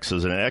Rolodex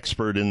as an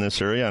expert in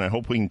this area, and I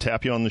hope we can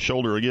tap you on the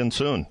shoulder again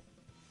soon.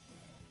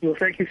 Well,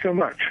 thank you so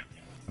much.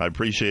 I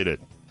appreciate it.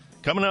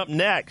 Coming up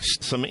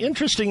next, some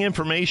interesting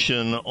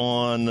information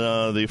on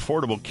the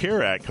Affordable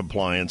Care Act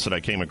compliance that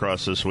I came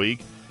across this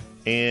week,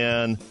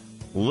 and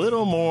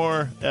little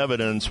more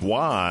evidence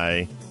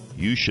why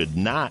you should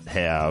not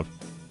have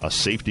a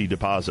safety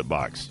deposit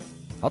box.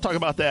 I'll talk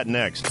about that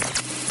next.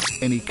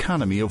 An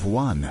Economy of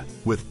One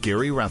with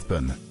Gary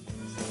Rathbun.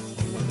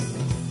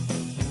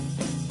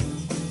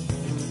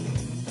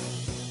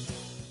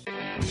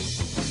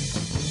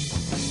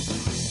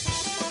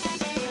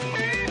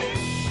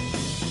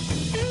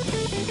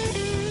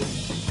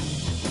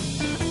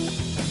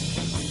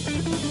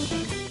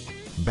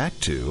 Back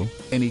to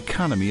An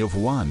Economy of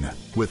One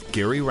with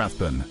Gary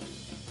Rathbun.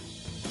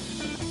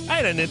 I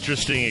had an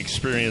interesting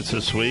experience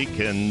this week,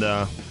 and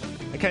I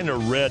kind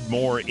of read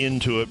more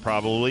into it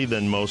probably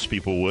than most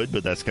people would,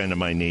 but that's kind of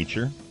my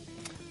nature.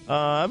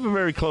 I have a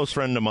very close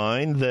friend of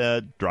mine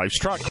that drives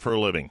truck for a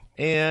living.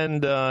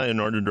 And in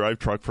order to drive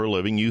truck for a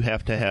living, you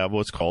have to have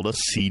what's called a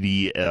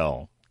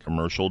CDL,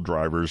 Commercial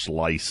Driver's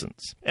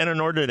License. And in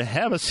order to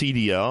have a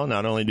CDL,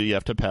 not only do you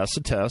have to pass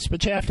a test,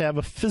 but you have to have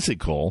a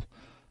physical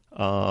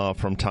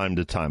from time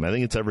to time. I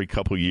think it's every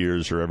couple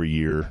years or every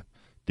year,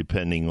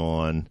 depending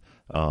on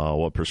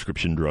what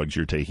prescription drugs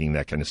you're taking,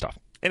 that kind of stuff.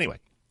 Anyway,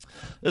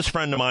 this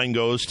friend of mine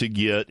goes to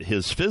get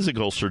his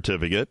physical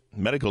certificate,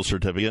 medical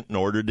certificate, in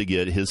order to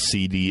get his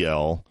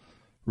CDL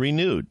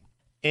renewed.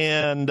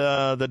 And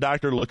the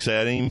doctor looks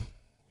at him,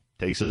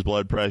 takes his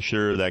blood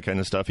pressure, that kind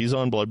of stuff. He's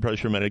on blood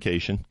pressure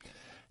medication.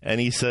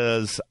 And he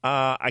says,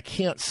 I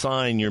can't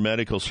sign your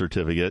medical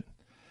certificate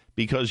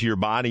because your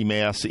body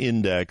mass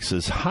index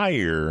is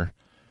higher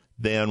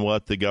than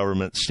what the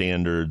government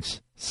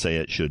standards say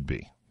it should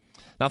be.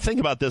 Now, think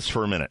about this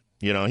for a minute.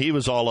 He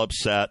was all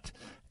upset,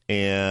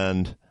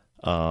 and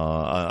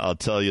I'll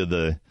tell you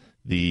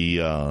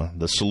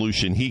the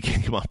solution he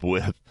came up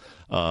with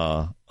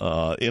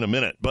in a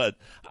minute. But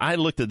I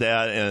looked at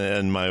that,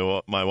 and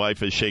my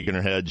wife is shaking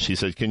her head. She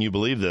said, "Can you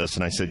believe this?"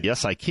 And I said,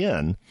 "Yes, I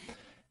can."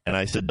 And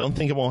I said, "Don't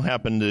think it won't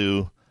happen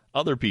to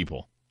other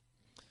people."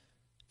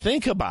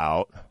 Think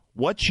about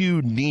what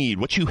you need,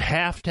 what you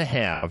have to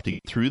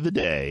get through the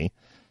day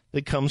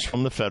that comes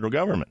from the federal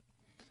government.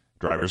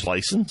 driver's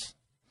license,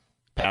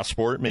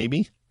 passport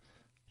maybe,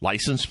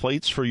 license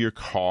plates for your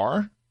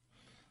car,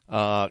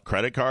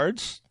 credit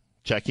cards,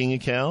 checking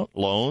account,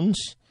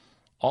 loans,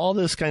 all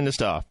this kind of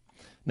stuff.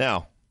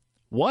 Now,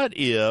 what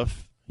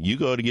if you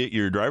go to get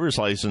your driver's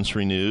license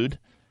renewed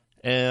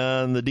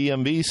and the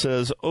DMV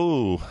says,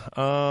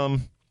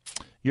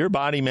 your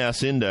body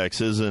mass index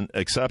isn't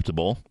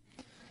acceptable,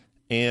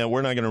 and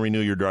we're not going to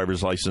renew your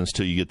driver's license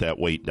till you get that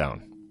weight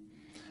down.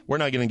 We're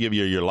not going to give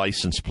you your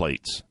license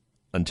plates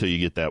until you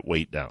get that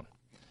weight down.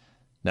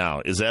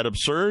 Now, is that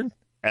absurd?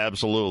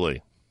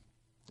 Absolutely.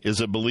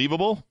 Is it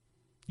believable?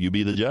 You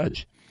be the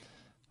judge.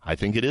 I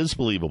think it is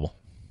believable.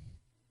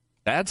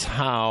 That's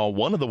how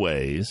one of the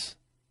ways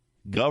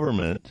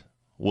government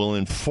will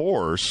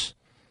enforce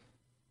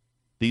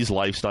these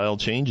lifestyle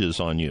changes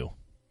on you.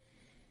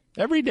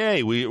 Every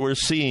day we're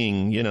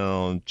seeing,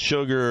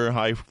 sugar,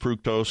 high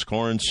fructose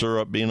corn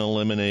syrup being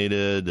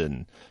eliminated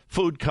and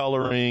food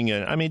coloring.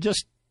 And I mean,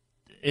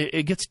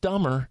 it gets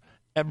dumber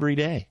every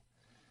day.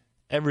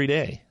 Every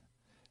day.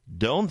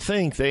 Don't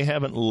think they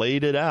haven't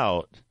laid it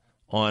out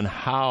on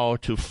how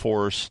to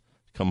force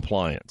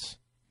compliance.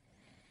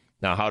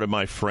 Now, how did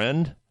my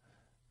friend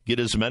get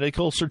his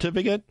medical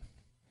certificate?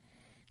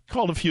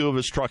 Called a few of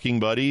his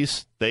trucking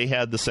buddies. They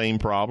had the same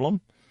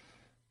problem.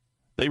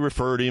 They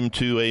referred him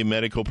to a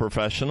medical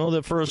professional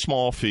that for a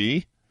small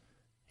fee,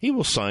 he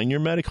will sign your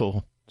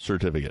medical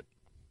certificate.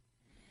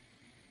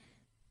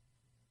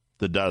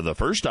 The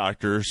first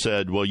doctor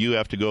said, well, you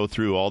have to go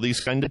through all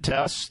these kind of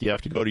tests. You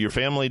have to go to your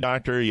family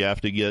doctor. You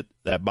have to get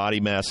that body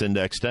mass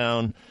index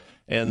down,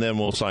 and then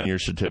we'll sign your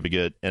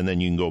certificate, and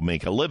then you can go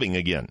make a living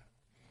again.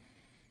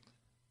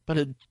 But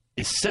it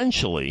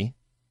essentially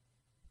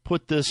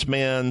put this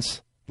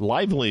man's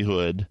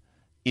livelihood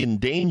in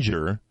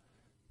danger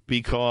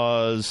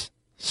because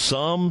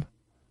some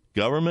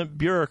government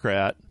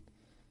bureaucrat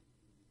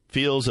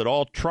feels that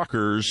all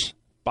truckers'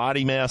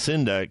 body mass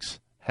index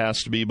has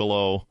to be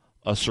below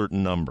a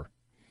certain number.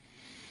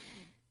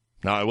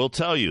 Now, I will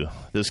tell you,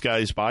 this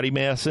guy's body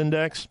mass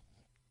index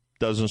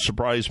doesn't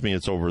surprise me.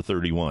 It's over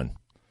 31.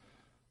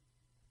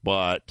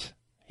 But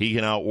he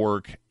can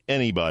outwork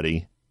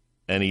anybody,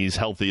 and he's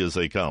healthy as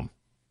they come.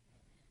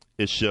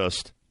 It's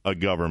just a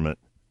government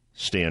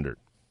standard.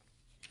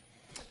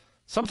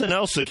 Something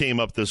else that came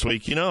up this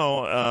week,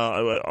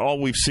 all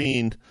we've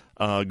seen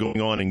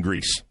going on in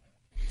Greece.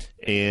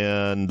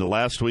 And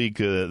last week,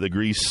 the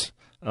Greece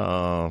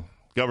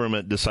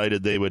government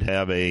decided they would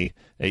have a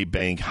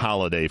bank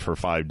holiday for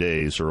 5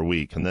 days or a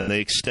week, and then they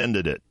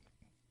extended it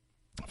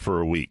for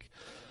a week.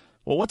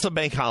 Well, what's a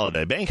bank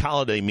holiday? Bank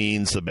holiday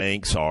means the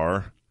banks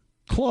are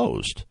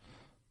closed,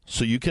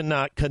 so you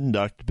cannot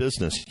conduct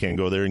business. You can't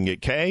go there and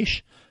get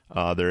cash.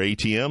 Their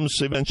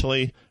ATMs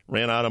eventually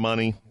ran out of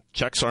money.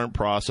 Checks aren't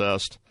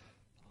processed.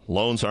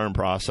 Loans aren't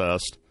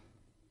processed.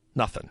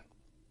 Nothing.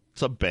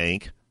 It's a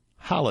bank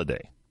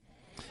holiday.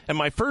 And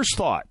my first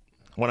thought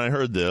when I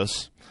heard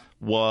this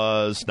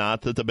was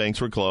not that the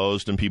banks were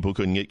closed and people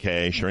couldn't get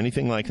cash or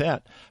anything like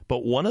that.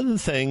 But one of the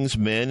things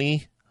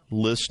many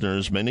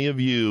listeners, many of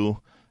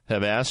you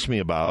have asked me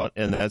about,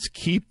 and that's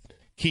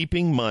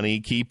keeping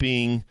money,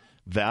 keeping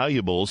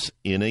valuables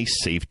in a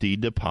safety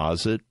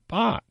deposit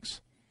box.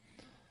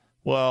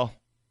 Well,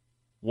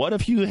 what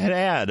if you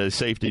had a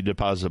safety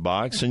deposit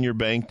box and your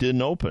bank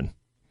didn't open?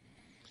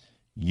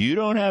 You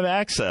don't have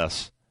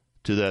access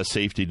to that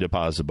safety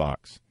deposit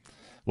box.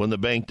 When the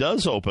bank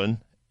does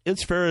open,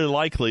 it's very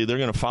likely they're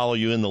going to follow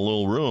you in the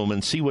little room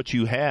and see what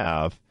you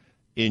have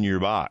in your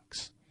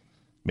box.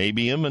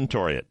 Maybe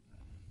inventory it.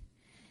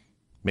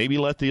 Maybe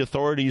let the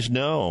authorities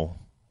know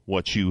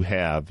what you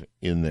have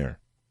in there.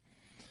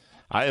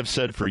 I have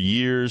said for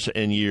years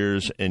and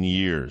years and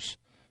years,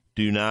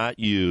 do not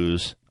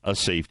use a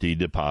safety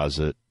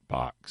deposit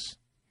box.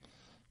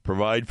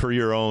 Provide for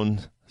your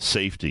own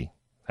safety.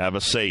 Have a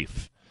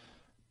safe.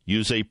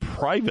 Use a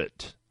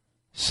private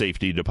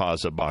safety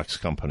deposit box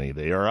company.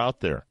 They are out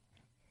there.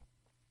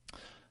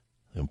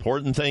 The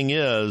important thing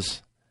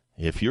is,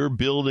 if you're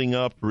building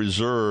up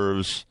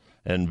reserves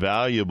and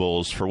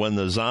valuables for when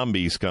the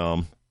zombies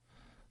come,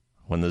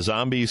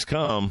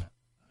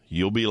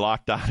 you'll be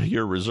locked out of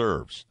your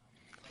reserves.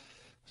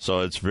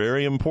 So it's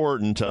very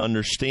important to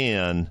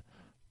understand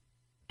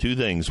two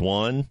things.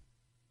 One,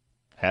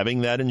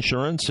 having that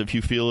insurance if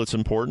you feel it's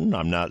important.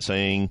 I'm not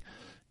saying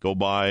go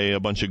buy a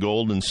bunch of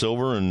gold and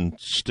silver and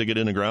stick it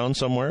in the ground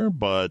somewhere,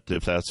 but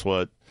if that's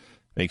what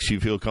makes you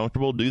feel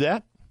comfortable, do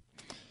that.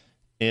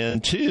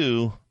 And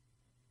two,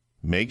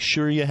 make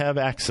sure you have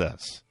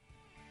access.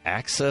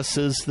 Access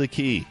is the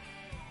key.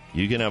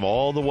 You can have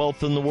all the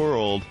wealth in the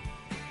world,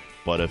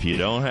 but if you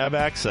don't have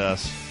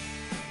access,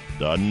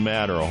 doesn't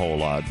matter a whole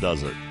lot,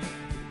 does it?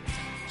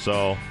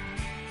 So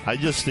I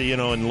just,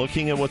 in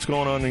looking at what's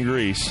going on in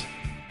Greece,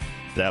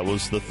 that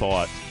was the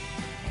thought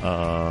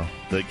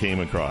that came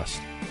across.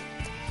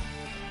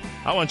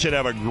 I want you to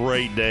have a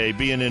great day.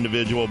 Be an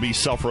individual. Be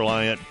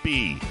self-reliant.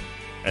 Be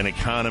an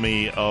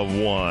economy of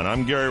one.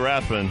 I'm Gary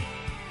Rathbun.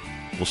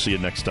 We'll see you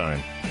next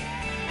time.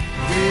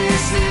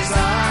 This is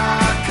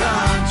our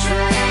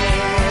country.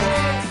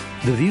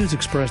 The views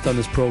expressed on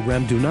this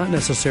program do not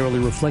necessarily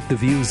reflect the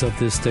views of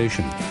this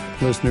station.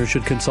 Listeners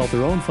should consult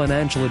their own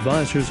financial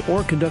advisors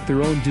or conduct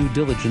their own due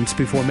diligence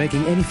before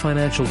making any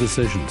financial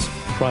decisions.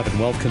 Private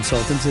Wealth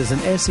Consultants is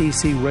an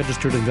SEC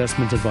registered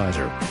investment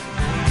advisor.